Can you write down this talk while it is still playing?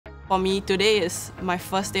For me, today is my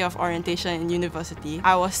first day of orientation in university.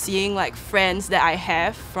 I was seeing like friends that I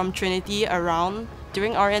have from Trinity around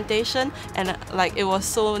during orientation, and like it was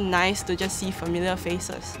so nice to just see familiar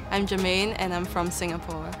faces. I'm Germaine and I'm from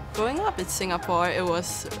Singapore. Growing up in Singapore, it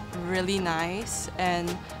was really nice and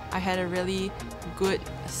I had a really good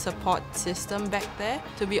support system back there.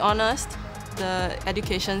 To be honest, the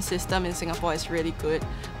education system in Singapore is really good,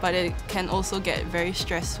 but it can also get very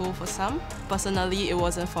stressful for some. Personally, it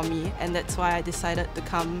wasn't for me, and that's why I decided to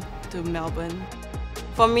come to Melbourne.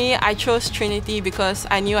 For me, I chose Trinity because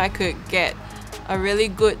I knew I could get a really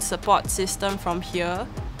good support system from here,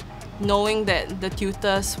 knowing that the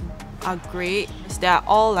tutors are great. They are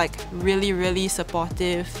all like really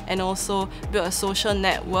supportive, and also build a social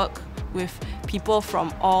network with people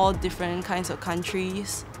from all different kinds of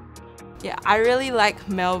countries. Yeah, I really like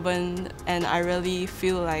Melbourne and I really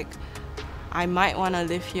feel like I might want to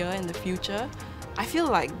live here in the future. I feel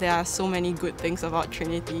like there are so many good things about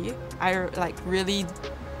Trinity. I like really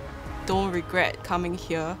don't regret coming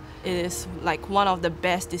here. It is like one of the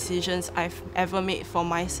best decisions I've ever made for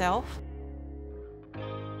myself.